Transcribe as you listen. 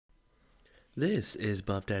This is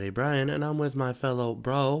Buff Daddy Brian, and I'm with my fellow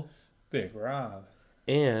bro, Big Rob.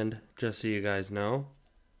 and just so you guys know,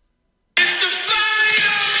 It's the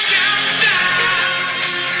final countdown.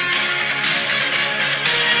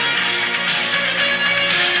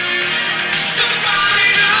 The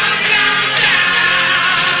final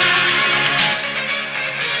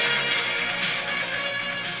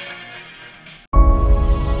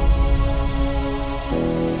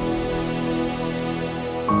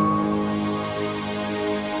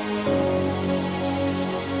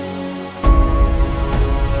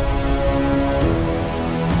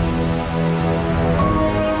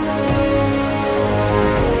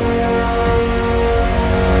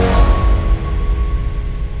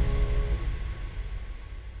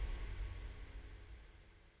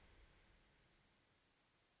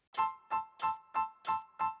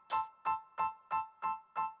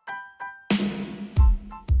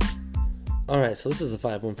alright, so this is the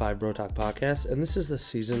 515 Bro Talk Podcast, and this is the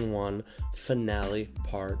Season 1 Finale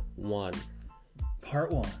Part 1.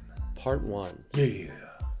 Part 1. Part 1. Yeah.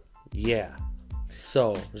 Yeah.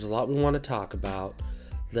 So, there's a lot we want to talk about.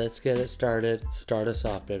 Let's get it started. Start us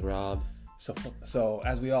off, Big Rob. So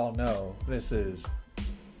as we all know, this is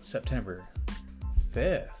September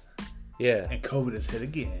 5th. Yeah. And COVID has hit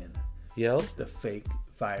again. Yep. The fake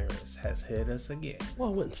virus has hit us again. Well,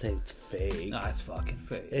 I wouldn't say it's fake. Nah, it's fucking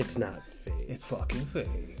fake. It's not fake. It's fucking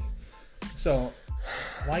fake. So,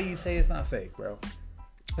 why you say it's not fake, bro?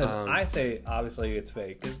 Because I say, obviously, it's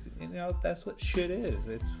fake. Because, that's what shit is.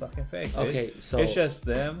 It's fucking fake. Okay, so... It's just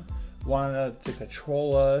them wanting to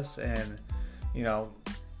control us and,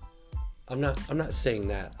 I'm not saying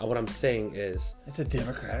that. What I'm saying is... It's a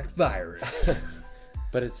democratic virus.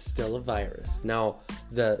 But it's still a virus. Now,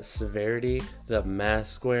 the severity, the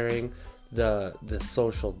mask wearing, the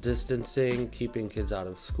social distancing, keeping kids out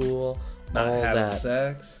of school, Not all having that.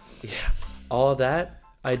 sex. Yeah, all that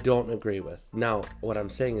I don't agree with. Now, what I'm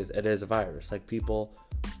saying is it is a virus. Like, people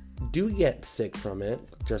do get sick from it,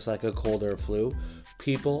 just like a cold or a flu.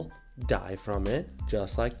 People die from it,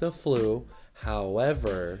 just like the flu.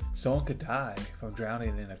 However... Someone could die from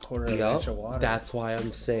drowning in a quarter of an inch of water. That's why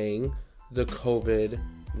I'm saying the COVID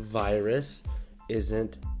virus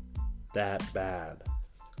isn't that bad.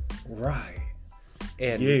 Right.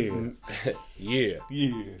 And Yeah.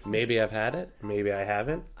 yeah. Maybe I've had it. Maybe I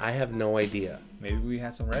haven't. I have no idea. Maybe we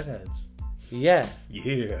had some redheads. Yeah.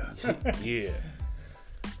 Yeah. Yeah.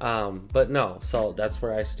 But no. So that's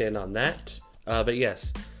where I stand on that. But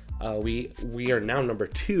yes, we are now number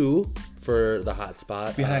 2 for the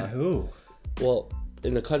hotspot. Behind who? Well,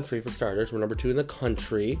 in the country for starters, we're number 2 in the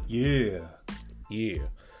country. Yeah. Yeah.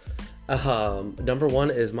 Number 1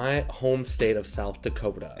 is my home state of South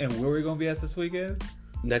Dakota. And where are we going to be at this weekend?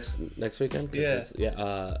 Next weekend?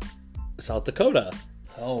 Yeah. South Dakota.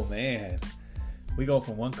 Oh, man. We go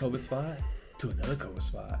from one COVID spot to another COVID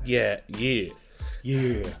spot. Yeah. Yeah.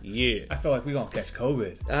 I I feel like we're going to catch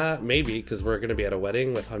COVID. Maybe, because we're going to be at a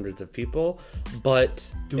wedding with hundreds of people.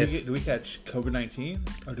 But Do we catch COVID-19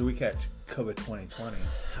 or do we catch COVID 2020?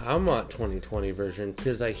 I'm on 2020 version,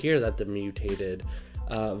 because I hear that the mutated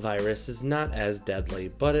virus is not as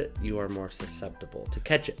deadly, but you are more susceptible to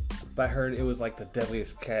catch it. But I heard it was like the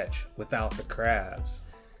deadliest catch without the crabs.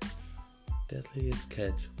 Deadliest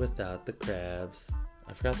catch without the crabs.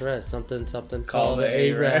 I forgot the rest. Something. Call the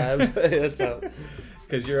Arabs.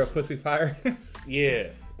 Because you're a pussy fire. Yeah.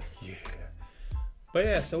 Yeah. But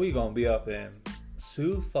yeah, so we gonna be up in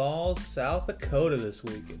Sioux Falls, South Dakota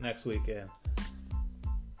next weekend.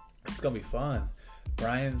 It's gonna be fun.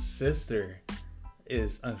 Brian's sister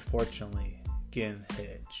is unfortunately getting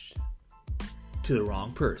hitched to the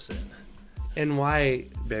wrong person. And why,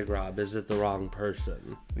 Big Rob, is it the wrong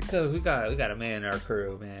person? Because we got a man in our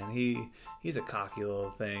crew, man. He's a cocky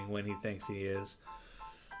little thing when he thinks he is.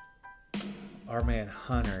 Our man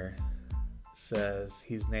Hunter says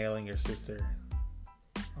he's nailing your sister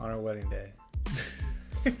on her wedding day.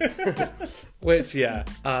 Which, yeah.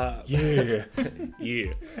 Yeah.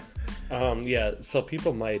 Yeah. So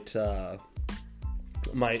people might know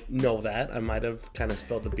that. I might have kind of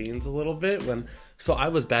spilled the beans a little bit so I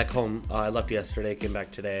was back home. I left yesterday, came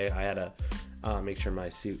back today. I had to make sure my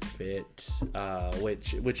suit fit,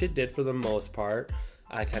 which it did for the most part.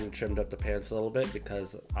 I kind of trimmed up the pants a little bit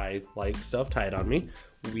because I like stuff tight on me.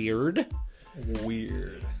 Weird.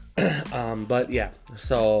 But yeah,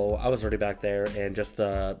 so I was already back there, and just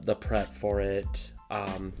the prep for it,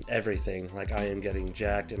 everything. Like, I am getting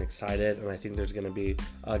jacked and excited, and I think there's going to be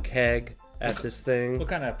a keg at this thing. What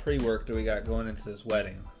kind of pre-work do we got going into this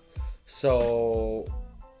wedding? So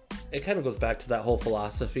it kind of goes back to that whole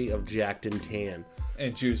philosophy of jacked and tan.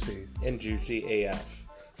 And juicy. And juicy AF.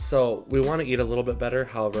 So we want to eat a little bit better.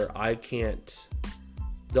 However, I can't.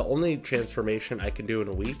 The only transformation I can do in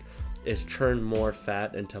a week is turn more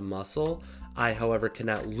fat into muscle. I, however,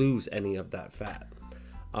 cannot lose any of that fat.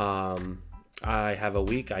 I have a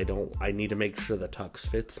week. I need to make sure the tux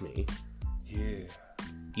fits me.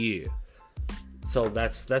 Yeah. So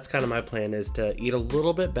that's kind of my plan, is to eat a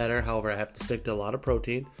little bit better. However, I have to stick to a lot of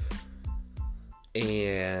protein.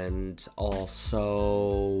 And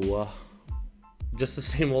also just the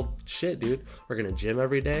same old shit, dude. We're going to gym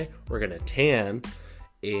every day. We're going to tan.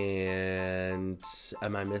 And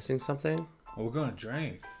am I missing something? We're going to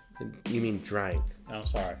drink. You mean drink? I'm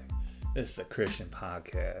sorry. This is a Christian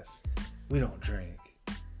podcast. We don't drink.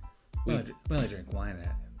 We only drink wine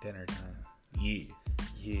at dinner time.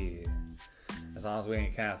 Yeah. As long as we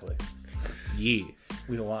ain't Catholic. Yeah.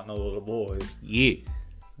 We don't want no little boys. Yeah.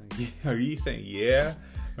 Are you saying yeah?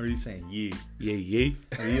 Or are you saying yeah? Yeah.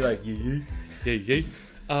 Are you like yeah?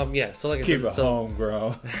 Yeah. So like I Keep said, it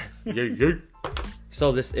homegrown. Yeah.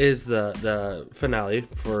 So this is the finale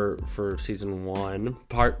for season 1,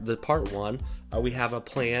 part 1. We have a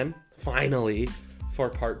plan finally for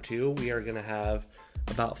part 2. We are gonna have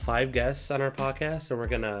about 5 guests on our podcast, and we're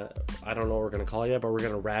gonna, I don't know what we're gonna call yet, but we're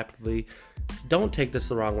gonna rapidly. Don't take this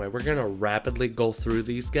the wrong way. We're gonna rapidly go through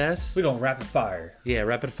these guests. We're gonna rapid fire. Yeah,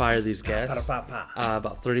 rapid fire these guests. Pa.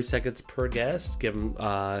 About 30 seconds per guest. Give them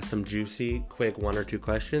some juicy, quick 1 or 2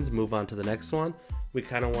 questions. Move on to the next one. We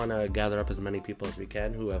kind of want to gather up as many people as we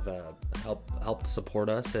can who have helped support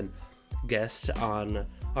us and guest on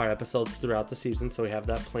our episodes throughout the season. So we have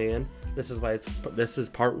that plan. This is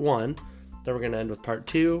part 1. Then we're gonna end with part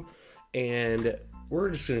 2, and we're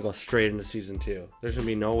just gonna go straight into season 2. There's gonna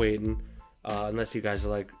be no waiting. Unless you guys are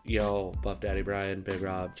like, yo, Buff Daddy Brian, Big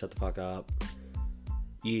Rob, shut the fuck up.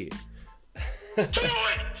 Yeah. Do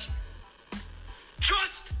it!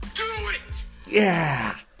 Just do it!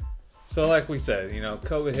 Yeah! So like we said,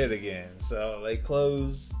 COVID hit again. So they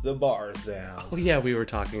closed the bars down. Oh yeah, we were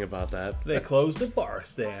talking about that. They closed the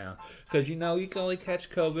bars down. Because you can only catch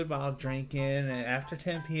COVID while drinking after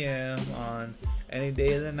 10 p.m. on any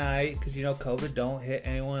day of the night. Because COVID don't hit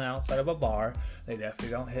anyone outside of a bar. They definitely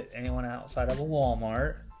don't hit anyone outside of a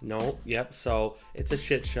Walmart. No, yep, so it's a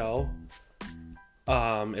shit show.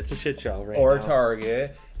 It's a shit show right Or now.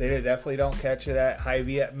 Target. They definitely don't catch it at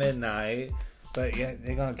Hy-Vee at midnight. But yeah,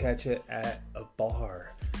 they're going to catch it at a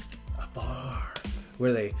bar. A bar.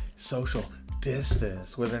 Where they social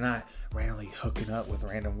distance. Where they're not randomly hooking up with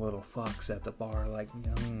random little fucks at the bar. Like,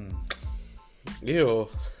 Ew.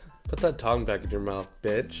 Put that tongue back in your mouth,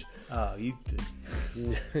 bitch. Oh, you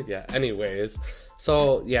did. Yeah, anyways.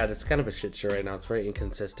 So, yeah, that's kind of a shit show right now. It's very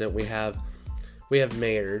inconsistent. We have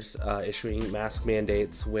mayors issuing mask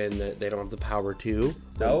mandates when they don't have the power to.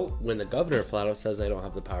 No. When the governor flat out says they don't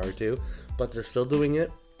have the power to. But they're still doing it.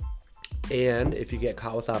 And if you get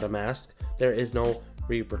caught without a mask, there is no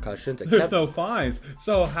repercussions. There's no fines.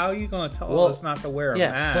 So how are you going to tell us not to wear a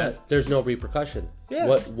mask? But there's no repercussion. Yeah.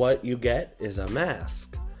 What you get is a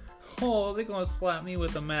mask. Oh, they're going to slap me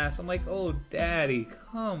with a mask. I'm like, oh, daddy,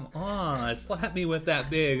 come on. Slap me with that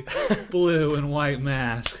big blue and white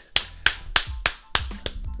mask.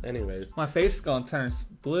 Anyways. My face is going to turn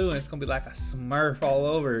blue and it's going to be like a Smurf all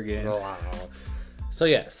over again. Wow. So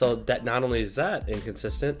yeah, so that not only is that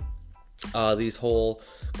inconsistent, these whole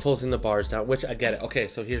closing the bars down, which I get it. Okay,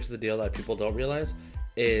 so here's the deal that people don't realize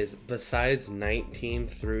is besides 19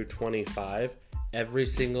 through 25, every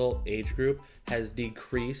single age group has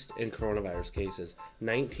decreased in coronavirus cases.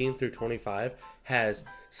 19 through 25 has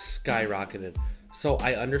skyrocketed. So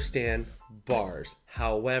I understand bars.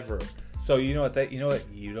 However, so you know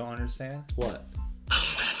what you don't understand? what?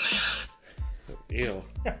 Ew.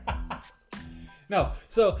 No.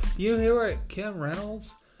 So you hear what Kim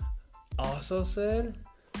Reynolds also said?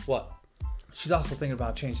 What? She's also thinking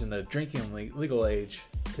about changing the drinking legal age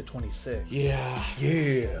to 26. Yeah.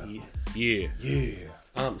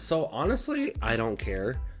 So honestly, I don't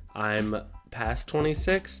care. I'm past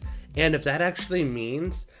 26, and if that actually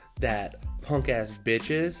means that punk ass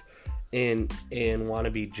bitches and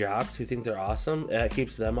wannabe jocks who think they're awesome, that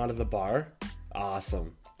keeps them out of the bar,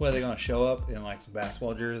 awesome. What, are they gonna show up in like some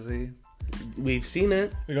basketball jersey? We've seen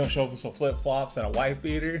it. They're gonna show up with some flip flops and a white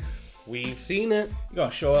beater. We've seen it. You're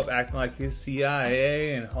gonna show up acting like he's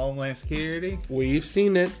CIA and Homeland Security. We've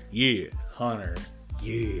seen it. Yeah. Hunter.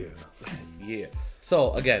 Yeah. Yeah.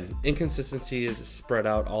 So again, inconsistency is spread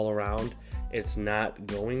out all around. It's not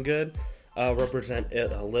going good. Represent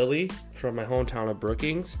Lily from my hometown of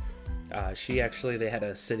Brookings. They had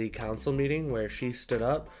a city council meeting where she stood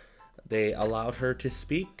up. They allowed her to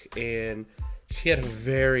speak, and she had a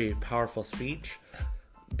very powerful speech,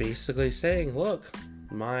 basically saying, "Look,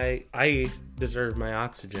 I deserve my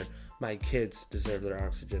oxygen. My kids deserve their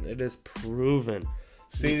oxygen. It is proven.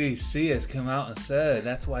 CDC has come out and said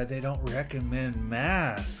that's why they don't recommend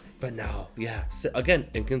masks. But now, yeah. So again,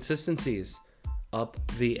 inconsistencies. Up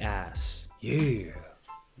the ass. Yeah.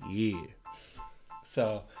 Yeah.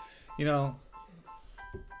 So, you know,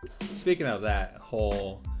 speaking of that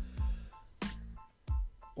whole...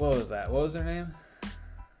 What was that? What was her name?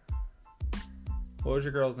 What was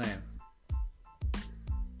your girl's name?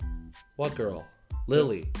 What girl?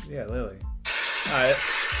 Lily. Yeah, Lily. Alright.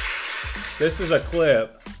 This is a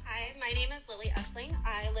clip. Hi, my name is Lily Essling.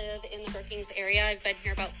 I live in the Brookings area. I've been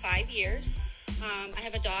here about 5 years. I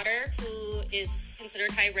have a daughter who is considered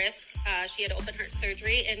high risk. She had open heart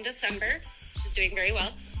surgery in December. She's doing very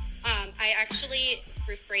well. I actually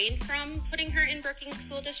refrained from putting her in Brookings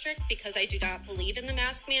School District because I do not believe in the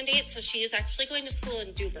mask mandate. So she is actually going to school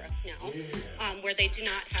in Dubrook now, where they do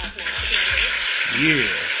not have mask mandates. Yeah.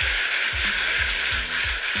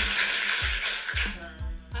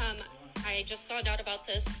 I just found out about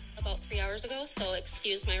this about 3 hours ago, so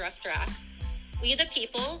excuse my rough draft. We the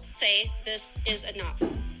people say this is enough.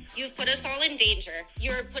 You've put us all in danger.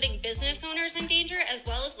 You're putting business owners in danger, as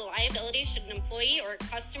well as the liability should an employee or a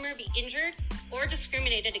customer be injured or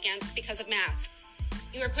discriminated against because of masks.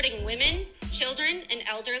 You are putting women, children, and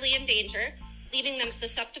elderly in danger, leaving them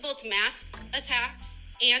susceptible to mask attacks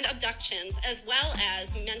and abductions, as well as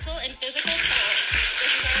mental and physical toll.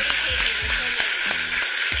 This is already taking so many.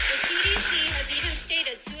 The CDC has even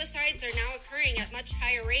stated suicides are now occurring at much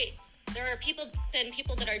higher rate. There are people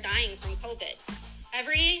that are dying from COVID.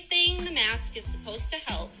 Everything the mask is supposed to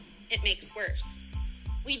help, it makes worse.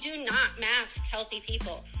 We do not mask healthy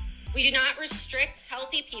people. We do not restrict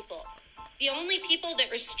healthy people. The only people that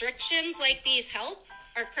restrictions like these help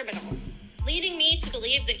are criminals, leading me to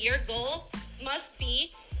believe that your goal must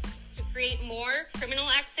be to create more criminal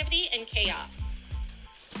activity and chaos.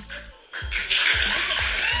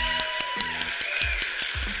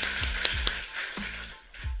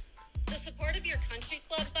 The support of your country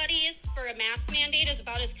club buddies for a mask mandate is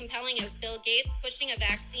about as compelling as Bill Gates pushing a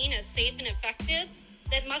vaccine as safe and effective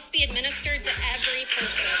that must be administered to every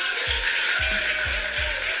person.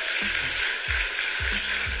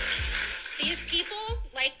 These people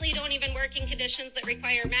likely don't even work in conditions that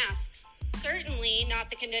require masks. Certainly not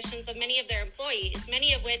the conditions of many of their employees,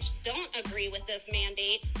 many of which don't agree with this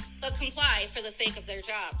mandate, but comply for the sake of their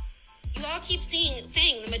jobs. You all keep saying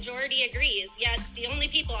the majority agrees, yet the only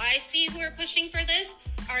people I see who are pushing for this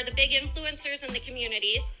are the big influencers in the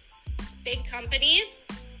communities, big companies,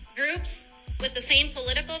 groups with the same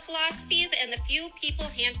political philosophies, and the few people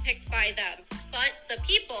handpicked by them. But the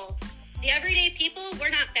people, the everyday people, we're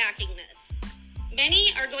not backing this.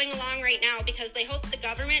 Many are going along right now because they hope the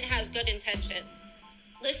government has good intentions.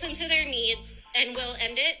 Listen to their needs, and we'll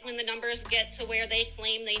end it when the numbers get to where they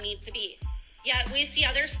claim they need to be. Yet we see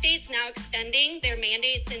other states now extending their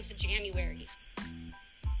mandates into January.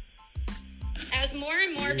 As more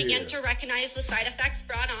and more begin to recognize the side effects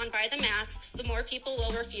brought on by the masks, the more people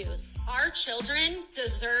will refuse. Our children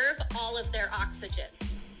deserve all of their oxygen.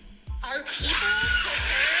 Our people deserve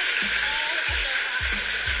all of their oxygen.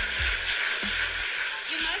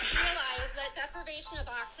 You must realize that deprivation of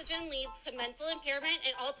oxygen leads to mental impairment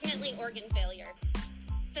and ultimately organ failure.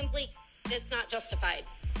 Simply, it's not justified.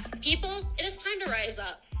 People, it is time to rise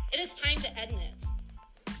up. It is time to end this.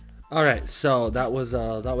 All right, so that was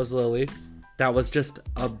Lily. That was just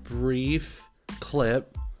a brief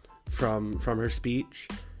clip from her speech.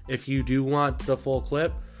 If you do want the full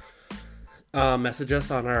clip, message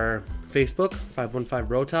us on our Facebook 515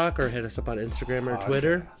 Bro Talk, or hit us up on Instagram or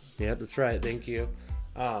Twitter. Yeah, that's right. Thank you.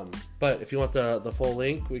 But if you want the full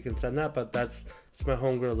link, we can send that. But it's my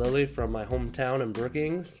homegirl Lily from my hometown in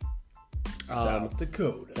Brookings, South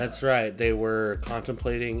Dakota. That's right. They were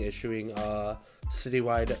contemplating issuing a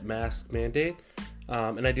citywide mask mandate.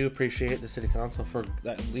 And I do appreciate the city council for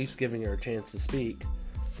at least giving her a chance to speak.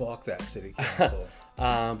 Fuck that city council.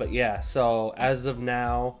 But yeah, so as of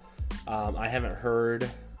now, I haven't heard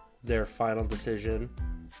their final decision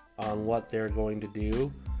on what they're going to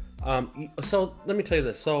do. So let me tell you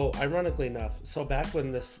this. So ironically enough, so back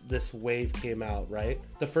when this wave came out, right?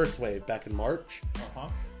 The first wave back in March.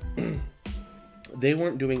 They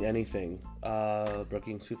weren't doing anything.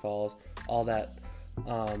 Brookings, Sioux Falls, all that.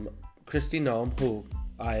 Kristi Noem, who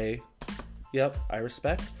I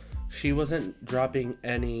respect, she wasn't dropping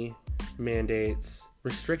any mandates,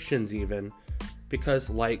 restrictions even, because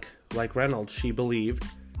like Reynolds, she believed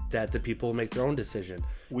that the people make their own decision.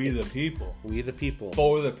 We the people. We the people.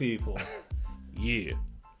 For the people. Yeah.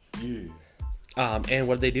 Yeah. And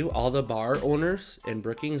what did they do? All the bar owners in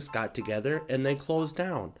Brookings got together and they closed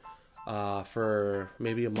down for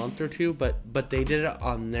maybe a month or two, but they did it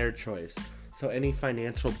on their choice. So any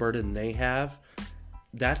financial burden they have,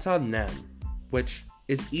 that's on them, which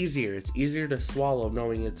is easier. It's easier to swallow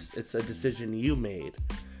knowing it's a decision you made,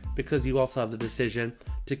 because you also have the decision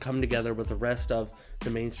to come together with the rest of the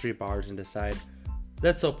Main Street bars and decide,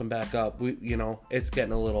 let's open back up. It's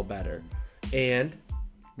getting a little better. And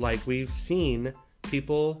like we've seen,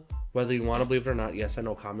 people, whether you want to believe it or not, yes, I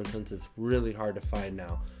know common sense is really hard to find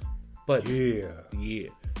now, but yeah,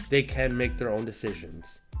 they can make their own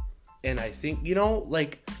decisions. And I think,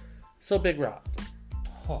 so Big Rob.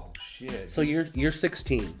 Oh shit. So you're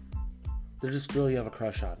 16. There's this girl you have a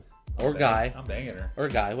crush on, or guy. I'm banging her. Or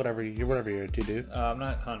guy, whatever you're into, dude. I'm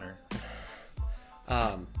not Hunter.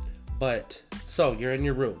 But so you're in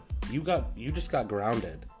your room. You just got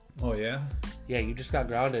grounded. Oh yeah. Yeah, you just got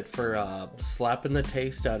grounded for slapping the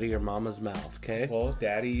taste out of your mama's mouth. Okay. Well,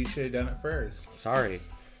 Daddy, you should have done it first. Sorry.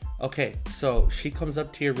 Okay, so she comes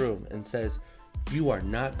up to your room and says, "You are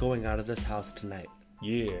not going out of this house tonight."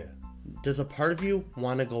 Yeah. Does a part of you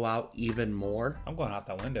want to go out even more? I'm going out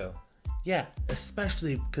that window. Yeah,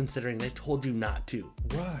 especially considering they told you not to.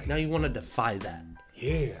 Right. Now you want to defy that.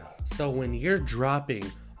 Yeah. So when you're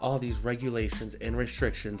dropping all these regulations and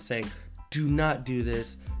restrictions saying, do not do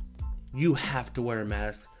this, you have to wear a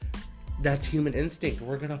mask, that's human instinct.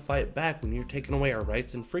 We're going to fight back when you're taking away our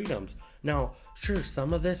rights and freedoms. Now, sure,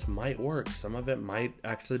 some of this might work. Some of it might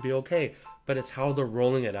actually be okay. But it's how they're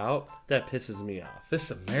rolling it out that pisses me off.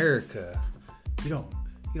 This America, you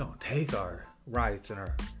don't take our rights and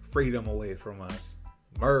our freedom away from us.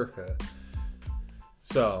 America.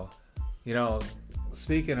 So,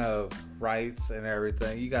 speaking of rights and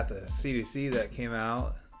everything, you got the CDC that came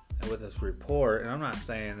out with this report, and I'm not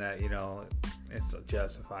saying that, it's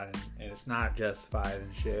justified, and it's not justified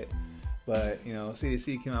and shit, but,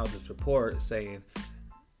 CDC came out with this report saying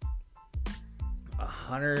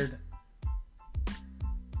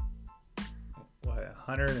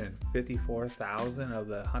 154,000 of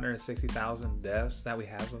the 160,000 deaths that we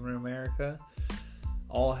have in America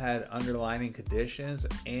all had underlying conditions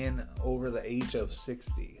and over the age of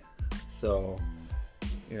 60. So,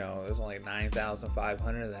 there's only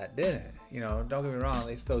 9,500 that didn't. Don't get me wrong,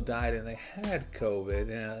 they still died and they had COVID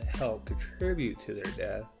and it helped contribute to their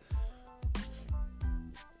death.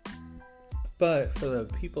 But for the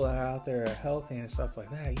people that are out there are healthy and stuff like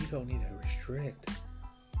that, you don't need to restrict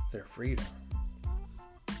their freedom.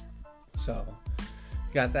 So,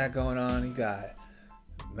 you got that going on. You got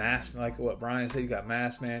mask, like what Brian said, you got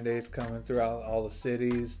mask mandates coming throughout all the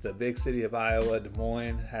cities. The big city of Iowa, Des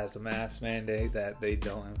Moines, has a mask mandate that they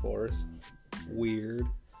don't enforce. Weird.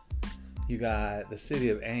 You got the city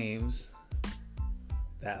of Ames,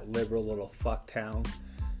 that liberal little fuck town,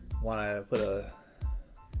 want to put a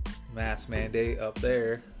mask mandate up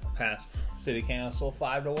there. Passed city council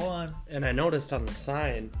 5-1. And I noticed on the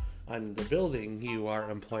sign on the building you are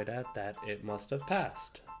employed at that it must have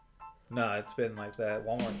passed. No, it's been like that.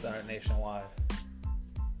 Walmart's done it nationwide.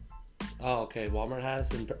 Oh, okay. Walmart has,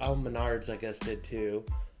 and Menards, I guess, did too,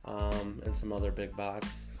 and some other big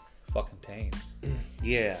box. Fucking taints.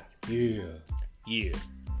 Yeah.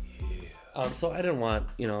 So I didn't want,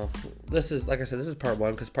 this is, like I said, this is part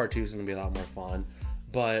 1 because part 2 is going to be a lot more fun.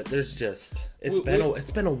 But there's just,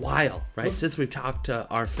 it's been a while, right, since we've talked to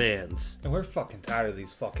our fans. And we're fucking tired of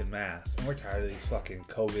these fucking masks. And we're tired of these fucking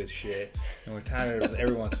COVID shit. And we're tired of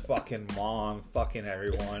everyone's fucking mom fucking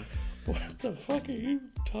everyone. What the fuck are you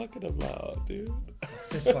talking about, dude?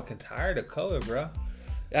 Just fucking tired of COVID, bro.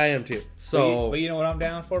 I am too. So, but you know what I'm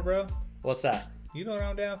down for, bro? What's that? You know what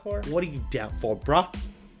I'm down for? What are you down for, bro? We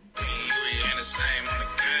ain't the same on the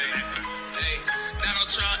game. Hey, Donald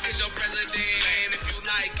Trump is your president. And if you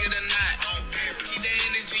like it or not, keep the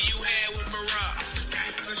energy you had with Barack.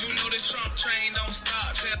 Cause you know the Trump train don't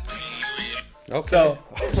stop. Okay.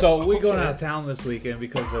 So we going out of town this weekend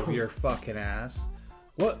because of your fucking ass.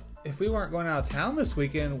 What if we weren't going out of town this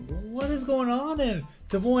weekend? What is going on in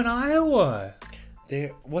Des Moines, Iowa?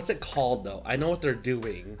 What's it called though? I know what they're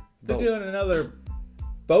doing. They're doing another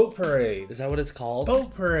boat parade. Is that what it's called?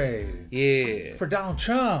 Boat parade. Yeah. For Donald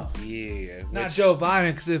Trump. Yeah. Not Joe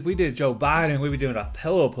Biden, because if we did Joe Biden, we'd be doing a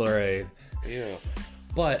pillow parade. Yeah.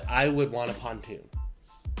 But I would want a pontoon.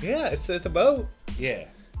 Yeah, it's a boat. Yeah.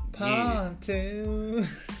 Pontoon.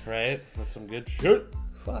 Right? That's some good shit.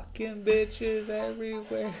 Fucking bitches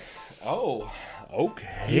everywhere. Oh.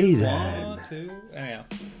 Okay then. Want to. Anyhow.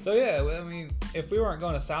 So yeah, I mean, if we weren't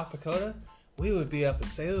going to South Dakota, we would be up at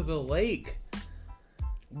Saylorville Lake.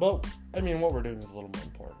 Well, I mean, what we're doing is a little more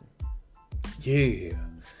important. Yeah.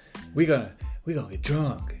 We gonna get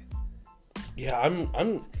drunk. Yeah,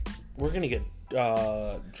 we're gonna get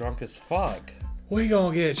drunk as fuck. We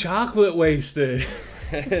gonna get chocolate wasted.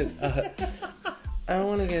 I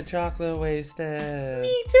want to get chocolate wasted.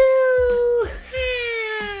 Me too.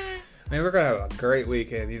 Man, we're gonna have a great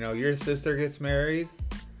weekend. You know, your sister gets married,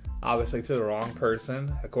 obviously to the wrong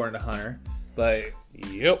person, according to Hunter. But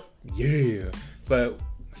Yep. yeah, but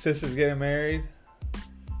sister's getting married.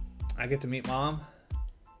 I get to meet mom.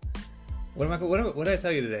 What did I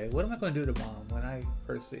tell you today? What am I going to do to mom when I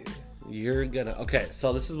first see her? You're gonna... Okay,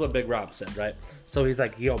 so this is what Big Rob said, right? So he's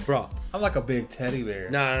like, yo, bro. I'm like a big teddy bear.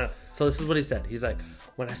 No. So this is what he said. He's like,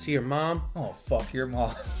 when I see your mom, Oh, fuck your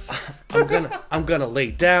mom. I'm gonna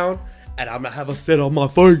lay down and I'm gonna have a sit on my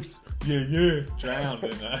face. Yeah. Drowned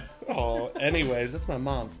in that. Oh, anyways, that's my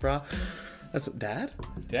mom's, bro. That's Dad?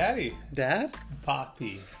 Daddy. Dad?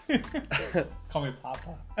 Poppy. Call me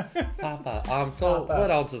Papa. Papa. So Papa.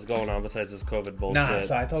 what else is going on besides this COVID bullshit? Nah,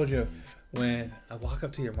 so I told you, when I walk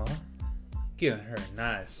up to your mom, giving her a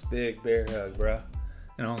nice big bear hug, bro.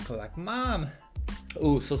 And Uncle like, Mom.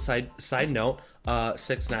 Ooh, so side note,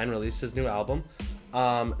 6ix9ine released his new album.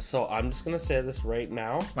 So I'm just gonna say this right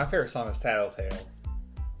now. My favorite song is Tattletale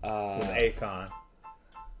with Akon.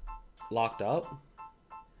 Locked Up?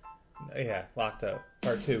 Yeah, Locked Up.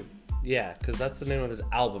 Part 2. Yeah, because that's the name of his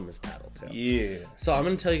album is Tattletale. Yeah. So I'm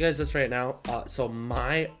going to tell you guys this right now. So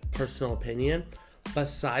my personal opinion,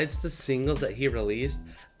 besides the singles that he released,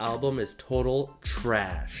 album is total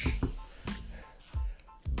trash.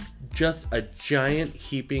 Just a giant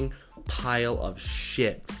heaping pile of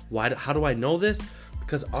shit. How do I know this?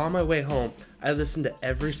 Because on my way home, I listened to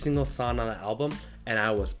every single song on the album and I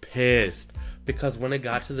was pissed. Because when it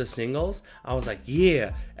got to the singles, I was like,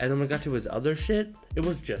 yeah. And then when it got to his other shit, it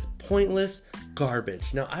was just pointless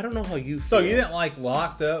garbage. Now, I don't know how you feel. So you didn't like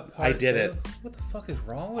Locked Up? I didn't. What the fuck is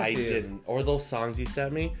wrong with I you? didn't. Or those songs you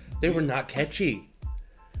sent me, they were not catchy.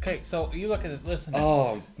 Okay, so you look at it, listen.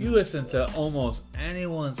 Oh, You listen to almost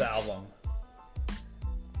anyone's album.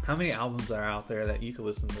 How many albums are out there that you could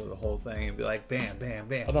listen to the whole thing and be like, bam, bam,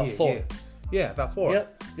 bam? About yeah, 4. Yeah, about 4.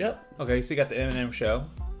 Yep. Okay, so you got the Eminem Show.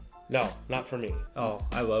 No, not for me. Oh,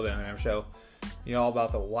 I love Eminem Show. You're all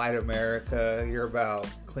about the white America. You're about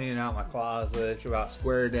cleaning out my closet. You're about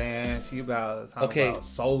Square Dance. You're about talking about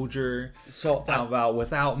Soldier. So You're talking about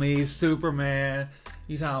Without Me, Superman.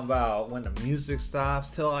 You talking about When the Music Stops,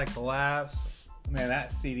 Till I Collapse. Man,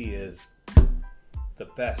 that CD is the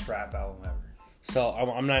best rap album ever. So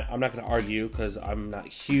I'm not going to argue because I'm not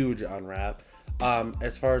huge on rap.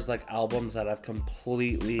 As far as like albums that I've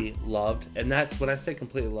completely loved, and that's when I say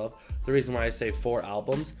completely love, the reason why I say 4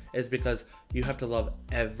 albums is because you have to love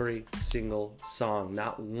every single song,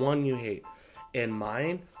 not one you hate. And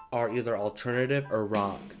mine are either alternative or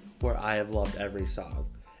rock, where I have loved every song.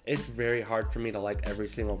 It's very hard for me to like every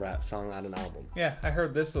single rap song on an album. Yeah, I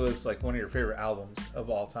heard this was like one of your favorite albums of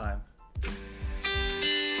all time.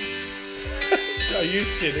 Are you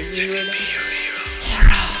shitting me right now?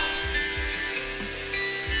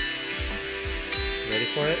 Ready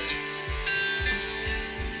for it?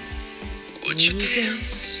 Would you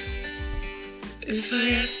dance if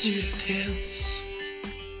I asked you to dance?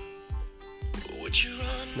 Would you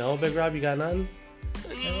run? No, Big Rob, you got none?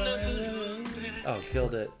 Oh,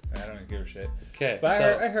 killed it. I don't even give a shit. Okay, But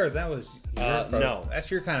so I heard that was your no.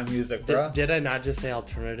 That's your kind of music, bro. did I not just say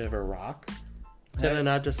alternative or rock? Did I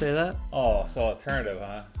not just say that? Oh, so alternative,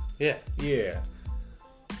 huh? Yeah. Yeah.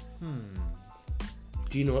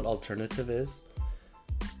 Do you know what alternative is?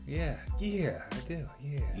 Yeah, I do.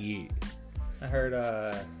 Yeah. Yeah. I heard.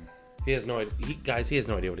 He has no idea. He has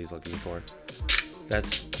no idea what he's looking for.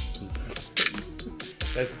 That's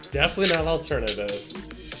definitely not alternative. They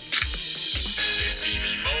see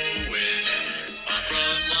me mowing my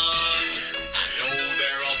front lawn. I know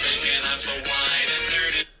they're all thinking I'm so wide and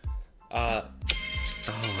nerdy.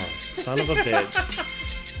 Son of a bitch.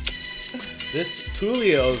 This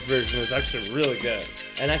Coolio's version is actually really good.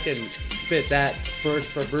 And I can spit that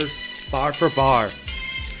verse for verse, bar for bar. As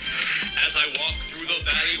I walk through the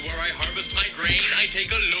valley where I harvest my grain, I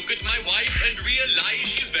take a look at my wife and realize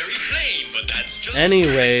she's very plain. But that's just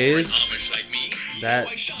Anyways, for an Amish like me.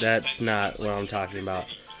 that's not what I'm talking about.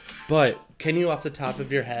 But can you, off the top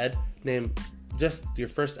of your head, name just your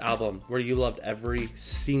first album where you loved every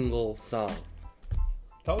single song?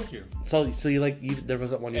 Told you. So there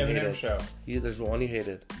wasn't one you Eminem hated. Show. There's one you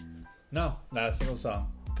hated. No, not a single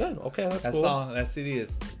song. Good. Okay, that's That cool. that CD is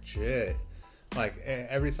legit. Like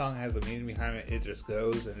every song has a meaning behind it. It just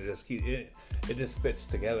goes and it just fits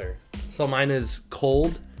together. So mine is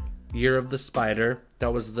Cold, Year of the Spider.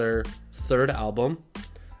 That was their 3rd album.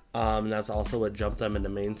 And that's also what jumped them into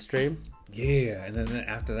mainstream. Yeah, and then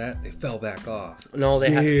after that, they fell back off. No,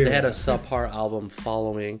 they Yeah. had a subpar album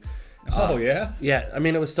following. Oh, yeah? Yeah, I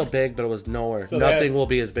mean, it was still big, but it was nowhere. So they Nothing had- will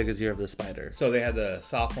be as big as Year of the Spider. So they had the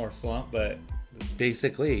sophomore slump, but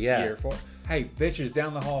Basically, yeah. year 4. Hey, bitches,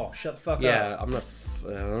 down the hall. Shut the fuck Yeah, up. I'm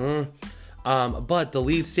gonna. But the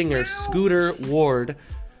lead singer, Scooter Ward,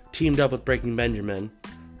 teamed up with Breaking Benjamin,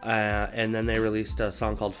 and then they released a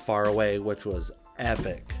song called Far Away, which was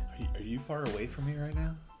epic. Are you far away from me right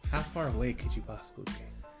now? How far away could you possibly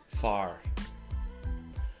be? Far.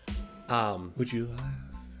 Would you laugh?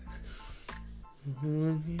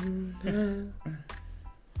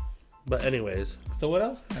 But anyways, So what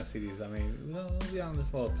else kind of CDs? I mean, we'll be on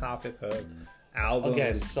this little topic of albums.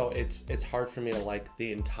 again, so it's hard for me to like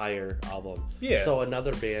the entire album. Yeah. So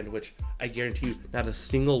another band, which I guarantee you, not a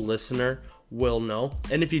single listener will know.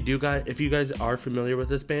 And if you guys are familiar with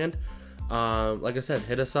this band, like I said,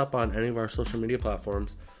 hit us up on any of our social media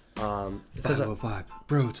platforms. 505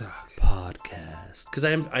 Bro Talk. Podcast, because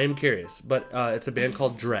I am curious. But it's a band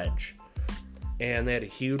called Dredge, and they had a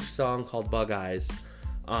huge song called Bug Eyes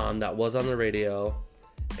that was on the radio,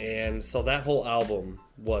 and so that whole album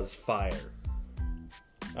was fire.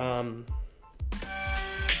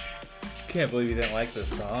 Can't believe you didn't like this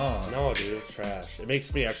song. No, dude, it's trash. It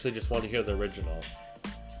makes me actually just want to hear the original.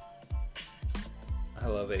 I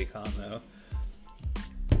love Akon though.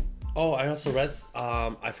 Oh, I also read.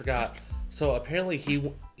 I forgot. So apparently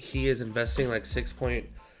he is investing like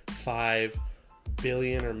 $6.5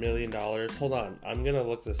 billion or $1 million. Hold on, I'm gonna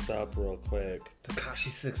look this up real quick. Tekashi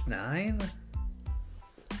 6ix9ine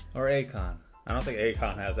or Akon? I don't think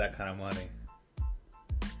Akon has that kind of money.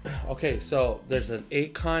 Okay, so there's an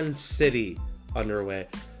Akon City underway.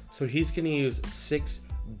 So he's gonna use $6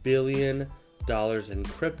 billion in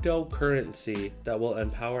cryptocurrency that will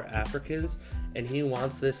empower Africans, and he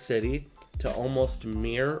wants this city to almost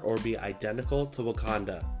mirror or be identical to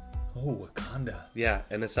Wakanda. Oh, Wakanda. Yeah,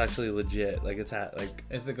 and it's actually legit. Like it's at like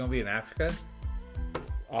Is it gonna be in Africa?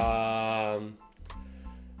 I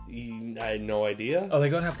had no idea. Oh, they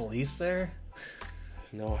gonna have police there?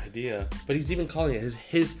 No idea. But he's even calling it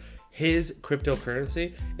his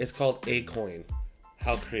cryptocurrency is called A-Coin.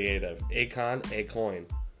 How creative. Akon, A-Coin.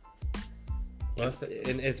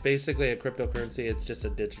 And it's basically a cryptocurrency. It's just a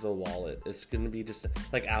digital wallet. It's going to be just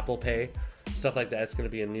like Apple Pay, stuff like that. It's going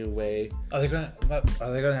to be a new way. Are they gonna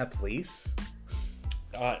have police?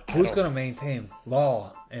 I Who's don't- gonna maintain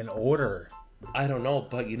law and order? I don't know,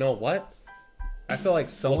 but you know what? I feel like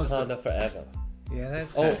someone's. Wakanda forever. Yeah,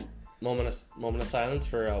 that's. Oh, moment of silence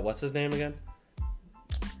for what's his name again?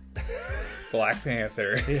 Black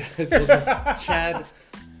Panther. Yeah, it was just Chad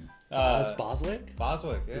Boswick.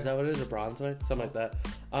 Boswick. Yeah. Is that what it is? Or Brunswick? Something like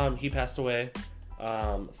that. He passed away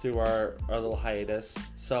through our little hiatus.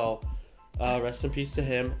 So rest in peace to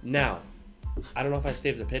him. Now, I don't know if I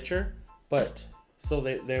saved the picture, but so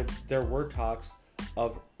there were talks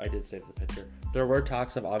of. I did save the picture. There were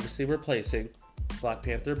talks of obviously replacing Black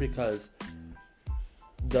Panther because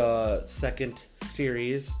the second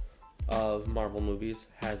series of Marvel movies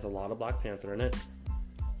has a lot of Black Panther in it,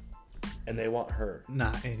 and they want her.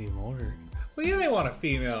 Not anymore. Well, you may want a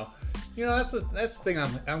female. You know, that's the thing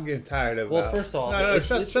I'm getting tired of. Well, first of all, it's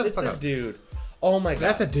a dude. Oh my god,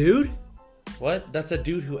 That's a dude? what? That's a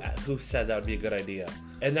dude who said that would be a good idea,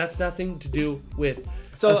 and that's nothing to do with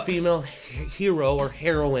So- a female hero or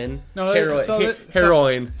heroine. No,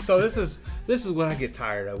 heroine. So this is what I get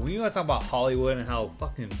tired of. When you want to talk about Hollywood and how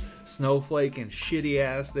fucking snowflake and shitty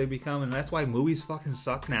ass they become, and that's why movies fucking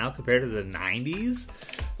suck now compared to the 90s.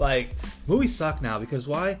 Like, movies suck now because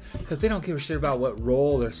why? Because they don't give a shit about what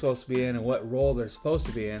role they're supposed to be in and what role they're supposed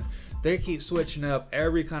to be in. They keep switching up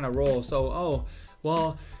every kind of role. So,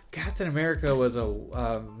 Captain America was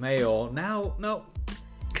a male. Now, no,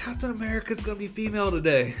 Captain America's gonna be female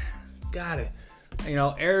today. Got it. You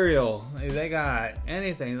know, Ariel, they got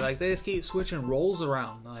anything. Like, they just keep switching roles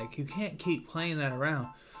around. Like, you can't keep playing that around.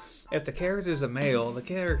 If the character is a male, the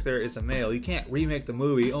character is a male. You can't remake the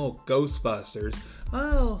movie, Ghostbusters.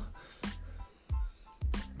 Oh.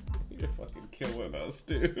 You're fucking killing us,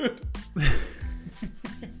 dude.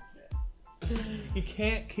 You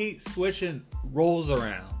can't keep switching roles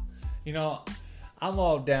around. You know, I'm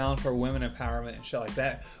all down for women empowerment and shit like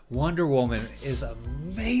that. Wonder Woman is an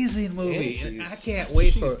amazing movie. And I can't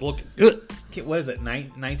wait for. She's looking good. What is it?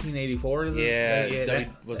 1984? Yeah,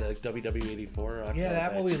 was it like WW84? Yeah,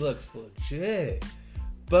 that movie looks legit.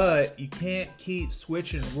 But you can't keep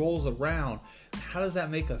switching roles around. How does that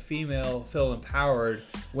make a female feel empowered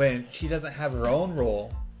when she doesn't have her own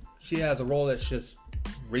role? She has a role that's just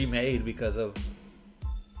remade because of...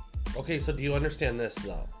 Okay, so do you understand this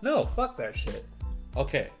though? No, fuck that shit.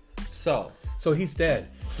 Okay, So he's dead.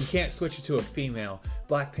 You can't switch it to a female.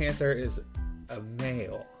 Black Panther is a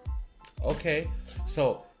male. okay,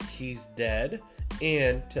 so he's dead,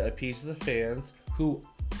 and to appease the fans who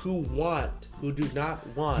do not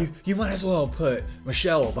want. You might as well put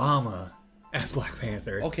Michelle Obama as Black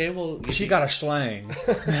Panther. Okay, well, She got a slang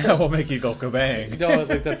that will make you go kabang. You know,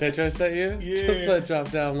 like the picture I sent you? Yeah. Just let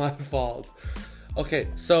drop down my fault. Okay,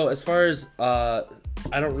 so as far as, I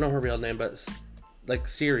don't know her real name, but like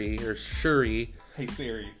Siri or Shuri. Hey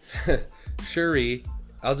Siri. Shuri.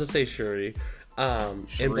 I'll just say Shuri. In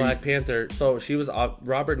Shuri. Black Panther. So she was,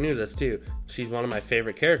 Robert knew this too. She's one of my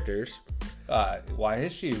favorite characters. Why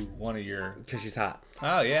is she one of your... Because she's hot.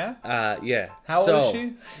 Oh, yeah? Yeah. How old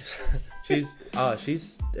is she?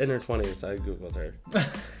 She's in her 20s. I Googled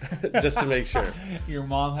her. Just to make sure. Your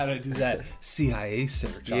mom had to do that CIA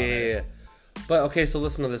search on her. Yeah. But okay, so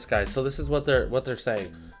listen to this, guys. So this is what they're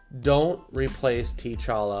saying. Don't replace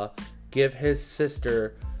T'Challa. Give his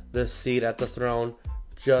sister the seat at the throne,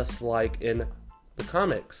 just like in the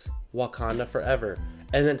comics. Wakanda forever.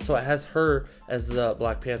 And then so it has her as the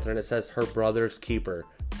Black Panther, and it says her brother's keeper.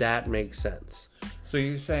 That makes sense. So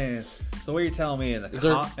you're saying... So what you're telling me, in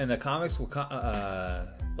the comics,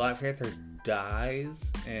 Black Panther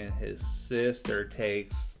dies, and his sister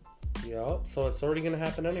takes... Yep. So it's already gonna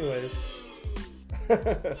happen anyways.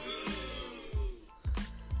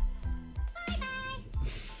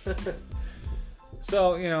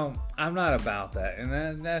 So, you know, I'm not about that,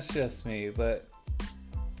 and that's just me, but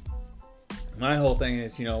my whole thing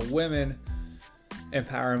is, you know, women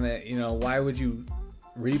empowerment. You know, why would you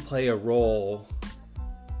replay a role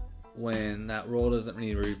when that role doesn't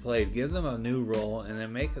need to be replayed? Give them a new role and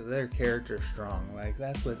then make their character strong. Like,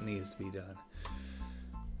 that's what needs to be done.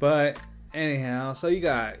 But anyhow, so you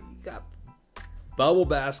got bubble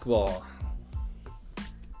basketball.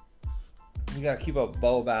 You gotta keep up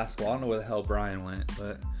bubble basketball. I don't know where the hell Brian went,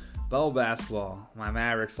 but bubble basketball. My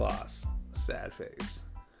Mavericks lost. Sad face.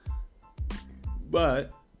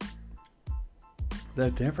 But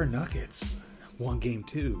the Denver Nuggets won Game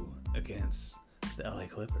 2 against the LA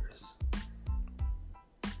Clippers.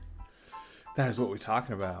 That is what we're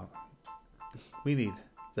talking about. We need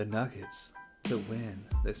the Nuggets to win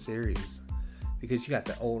the series because you got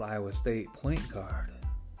the old Iowa State point guard,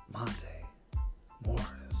 Monte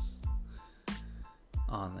Morris,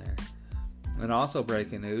 on there. And also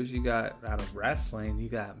breaking news, you got out of wrestling, you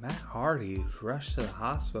got Matt Hardy who's rushed to the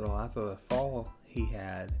hospital after the fall he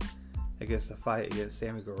had against the fight against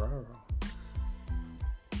Sammy Guerrero.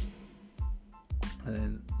 And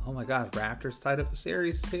then, oh my God, Raptors tied up the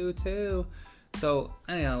series 2-2. So,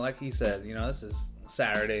 anyhow, like he said, you know, this is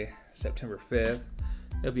Saturday, September 5th.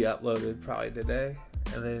 It'll be uploaded probably today.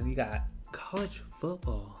 And then you got college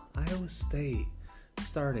football, Iowa State,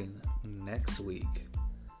 starting next week.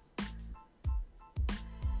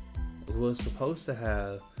 Was supposed to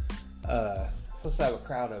have a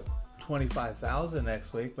crowd of 25,000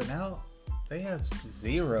 next week, but now they have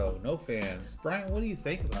zero, no fans. Brian, what do you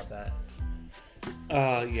think about that?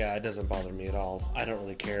 Yeah, it doesn't bother me at all. I don't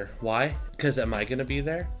really care. Why? Because am I gonna be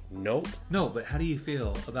there? Nope. No, but how do you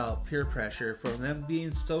feel about peer pressure from them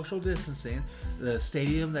being social distancing, the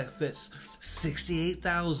stadium that fits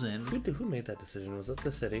 68,000? Who made that decision? Was it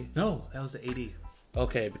the city? No, that was the AD.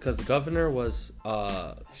 Okay, because the governor was,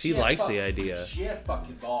 she liked the idea. She had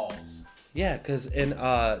fucking balls. Yeah, because in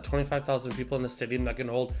 25,000 people in the stadium that can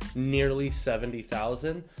hold nearly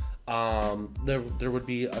 70,000, there would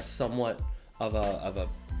be a somewhat of a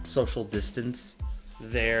social distance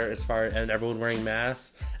there as far and everyone wearing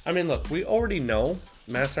masks. I mean, look, we already know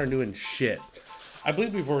masks aren't doing shit. I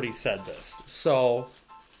believe we've already said this. So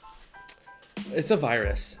it's a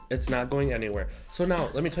virus. It's not going anywhere. So now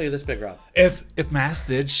let me tell you this, Big Rob. If masks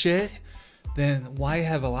did shit, then why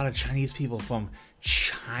have a lot of Chinese people from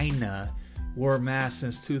China wore masks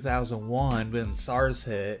since 2001 when SARS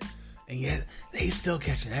hit, and yet they still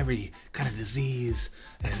catching every kind of disease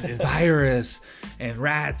and virus and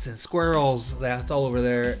rats and squirrels that's all over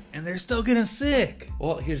there, and they're still getting sick.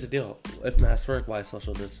 Well, here's the deal. If masks work, why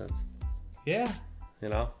social distance? Yeah. You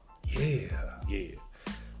know? Yeah. Yeah.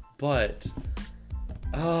 But,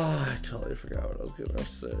 I totally forgot what I was going to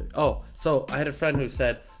say. Oh, so I had a friend who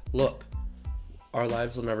said, look, our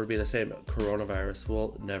lives will never be the same. Coronavirus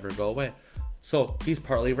will never go away. So he's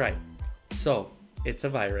partly right. So it's a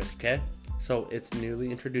virus, okay? So it's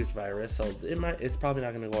newly introduced virus. So it's probably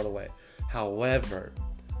not going to go away. However,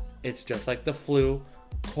 it's just like the flu,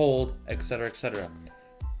 cold, etc., etc.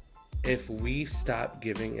 If we stop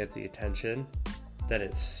giving it the attention that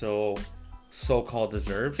it so-called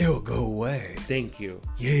deserves, It'll go away. thank you.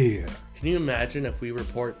 Yeah. Can you imagine if we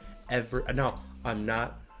report now, I'm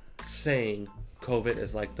not saying COVID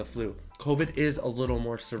is like the flu. COVID is a little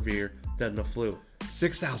more severe than the flu.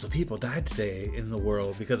 6,000 people died today in the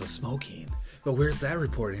world because of smoking. But where's that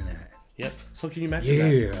reporting at? Yep. So can you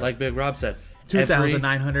imagine that? Like Big Rob said,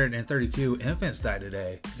 2,932 infants died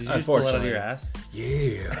today. Did you just pull it out of your ass?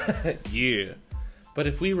 Yeah. Yeah. But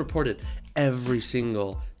if we reported every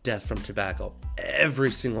single death from tobacco,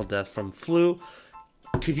 every single death from flu,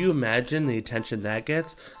 could you imagine the attention that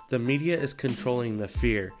gets? The media is controlling the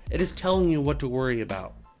fear. It is telling you what to worry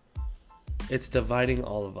about. It's dividing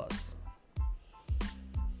all of us.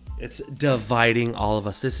 It's dividing all of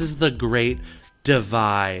us. This is the great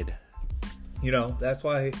divide. You know, that's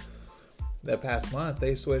why that past month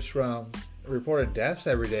they switched from reporting deaths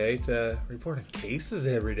every day to reporting cases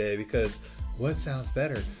every day, because what sounds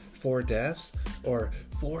better? 4 deaths or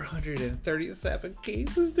 437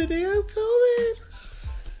 cases today of COVID?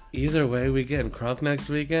 Either way, we getting crunk next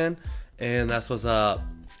weekend, and that's what's up.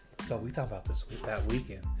 So we talk about that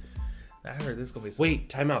weekend. I heard this is gonna be. Wait,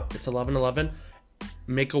 time out. It's 11/11.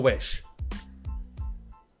 Make a wish.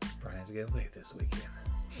 Brian's getting laid this weekend.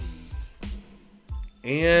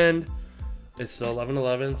 And it's still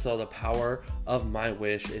 11/11, so the power of my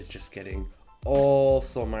wish is just getting oh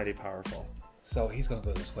so mighty powerful. So he's gonna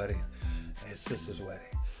go to this wedding, his sister's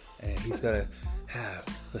wedding, and he's gonna have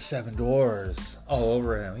the 7 doors all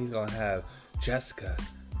over him. He's gonna have Jessica,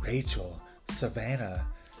 Rachel, Savannah,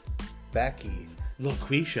 Becky,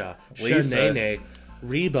 LaQuisha, Lisa. Shanae,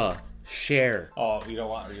 Reba, Cher. Oh, you don't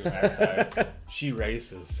want her to she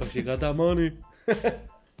races. So she got that money.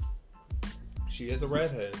 She is a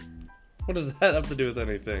redhead. What does that have to do with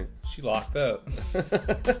anything? She locked up.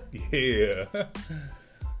 Yeah.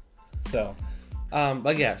 So.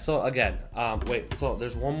 But yeah, so again, wait, so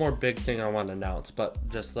there's one more big thing I want to announce, but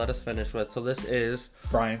just let us finish with, so this is...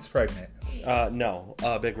 Brian's pregnant. No,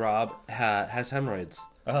 Big Rob has hemorrhoids.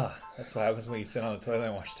 That's what happens when you sit on the toilet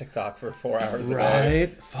and watch TikTok for 4 hours a day.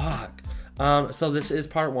 Right? Fuck. So this is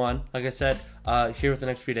part 1. Like I said, here with the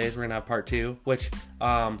next few days, we're going to have part 2, which,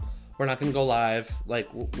 we're not going to go live.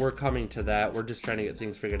 Like, we're coming to that. We're just trying to get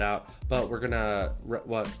things figured out. But we're going to,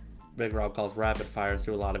 what Big Rob calls rapid fire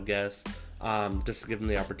through a lot of guests. Just to give them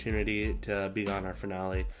the opportunity to be on our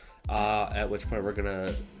finale. At which point we're going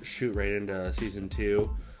to shoot right into season 2.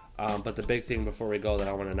 But the big thing before we go that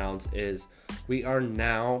I want to announce is we are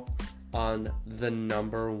now on the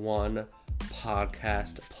 #1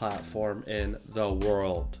 podcast platform in the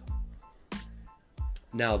world.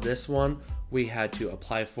 Now this one we had to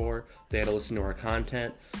apply for. They had to listen to our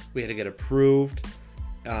content. We had to get approved.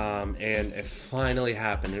 And it finally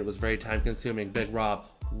happened. It was very time consuming. Big Rob,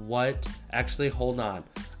 actually hold on.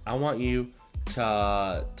 I want you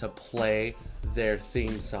to play their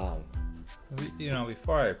theme song. You know,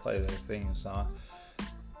 before I play their theme song,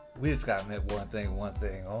 we just gotta admit one thing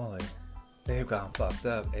only. They've gotten fucked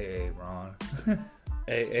up, AA Ron.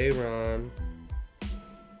 AA Ron.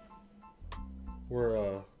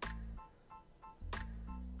 We're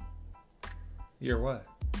You're what?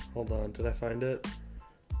 hold on, did I find it?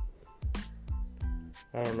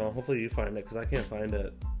 I don't know. Hopefully you find it, because I can't find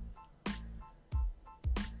it.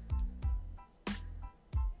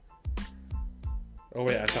 Oh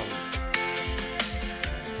wait, I found it.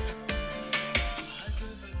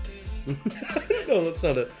 No, that's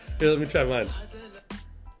not it. Here, let me try mine.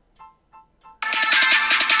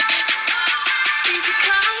 Easy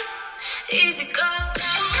come, easy go.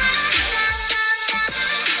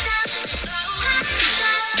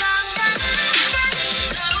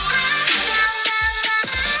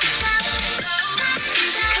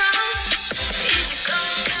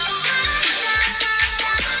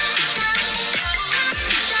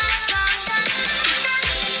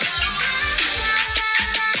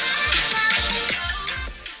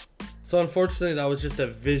 So unfortunately, that was just a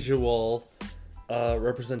visual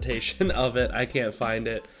representation of it. I can't find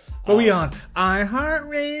it. But we on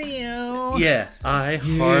iHeartRadio. Yeah,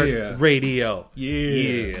 iHeartRadio.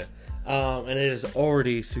 Yeah. And it has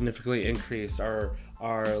already significantly increased our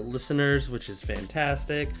listeners, which is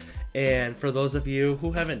fantastic. And for those of you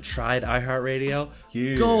who haven't tried iHeartRadio,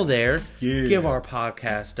 go there, give our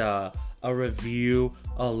podcast a review,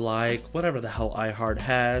 a like, whatever the hell iHeart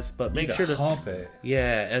has, but make sure to hump it.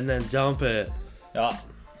 Yeah, and then dump it. No.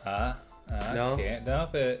 Can't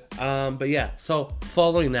dump it. But yeah, so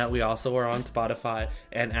following that, we also are on Spotify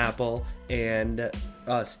and Apple and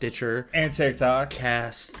Stitcher And TikTok.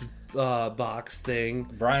 Cast box thing.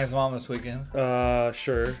 Brian's mom this weekend.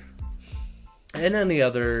 Sure. And any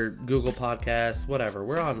other Google Podcasts, whatever.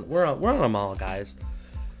 We're on them all, guys.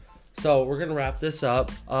 So we're gonna wrap this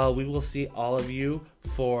up. We will see all of you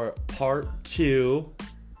for part 2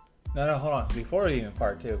 No, hold on. Before even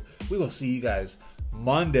part 2, we will see you guys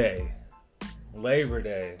Monday, Labor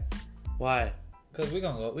Day. Why? Cause we're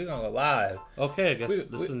gonna go live. Okay, I guess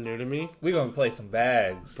this is new to me. We're gonna play some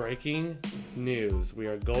bags. Breaking news. We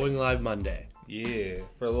are going live Monday. Yeah,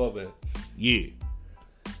 for a little bit. Yeah.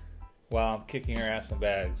 While I'm kicking your ass in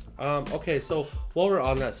bags. Okay, so while we're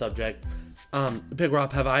on that subject, Big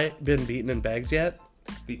Rob, have I been beaten in bags yet?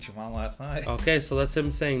 Beat your mom last night. Okay, so that's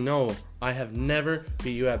him saying no. I have never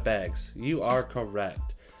beat you at bags. You are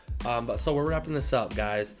correct. But so we're wrapping this up,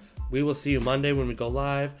 guys. We will see you Monday when we go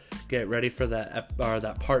live. Get ready for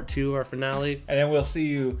that part 2, our finale. And then we'll see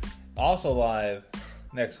you also live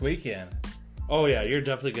next weekend. Oh yeah, you're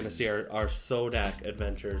definitely gonna see our Sodak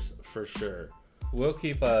adventures for sure. We'll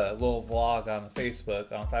keep a little vlog on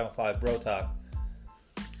Facebook on 505 Bro Talk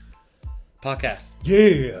Podcast.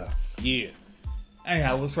 Yeah. Yeah.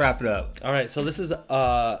 Anyhow, let's wrap it up. All right, so this is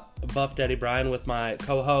Buff Daddy Brian with my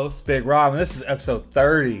co-host. Big Rob, and this is episode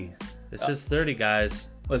 30. This is 30, guys.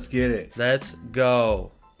 Let's get it. Let's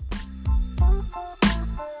go.